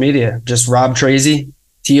social media, just Rob Tracy,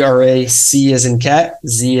 TRAC as in cat,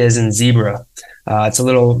 Z as in zebra. It's a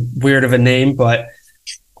little weird of a name, but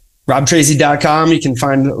robtracy.com. You can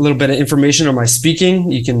find a little bit of information on my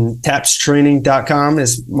speaking. You can tapstraining.com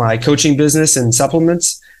is my coaching business and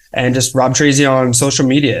supplements. And just Rob Tracy on social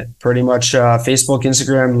media, pretty much Facebook,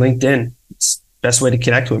 Instagram, LinkedIn. It's the best way to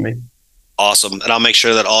connect with me. Awesome. And I'll make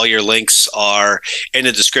sure that all your links are in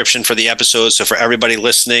the description for the episode. So for everybody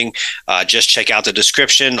listening, just check out the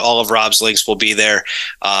description. All of Rob's links will be there.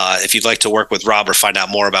 If you'd like to work with Rob or find out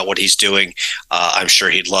more about what he's doing, I'm sure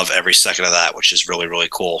he'd love every second of that, which is really, really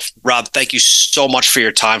cool. Rob, thank you so much for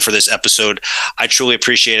your time for this episode. I truly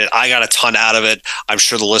appreciate it. I got a ton out of it. I'm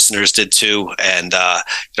sure the listeners did too. And I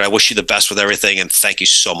wish you the best with everything. And thank you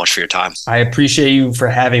so much for your time. I appreciate you for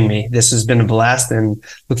having me. This has been a blast, and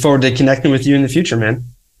look forward to connecting with you in the future, man.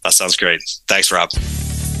 That sounds great. Thanks, Rob.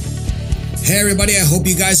 Hey everybody, I hope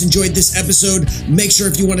you guys enjoyed this episode. Make sure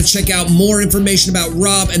if you want to check out more information about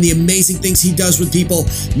Rob and the amazing things he does with people,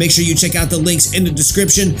 make sure you check out the links in the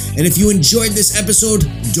description. And if you enjoyed this episode,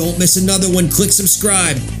 don't miss another one. Click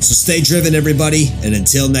subscribe. So stay driven, everybody, and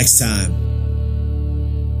until next time.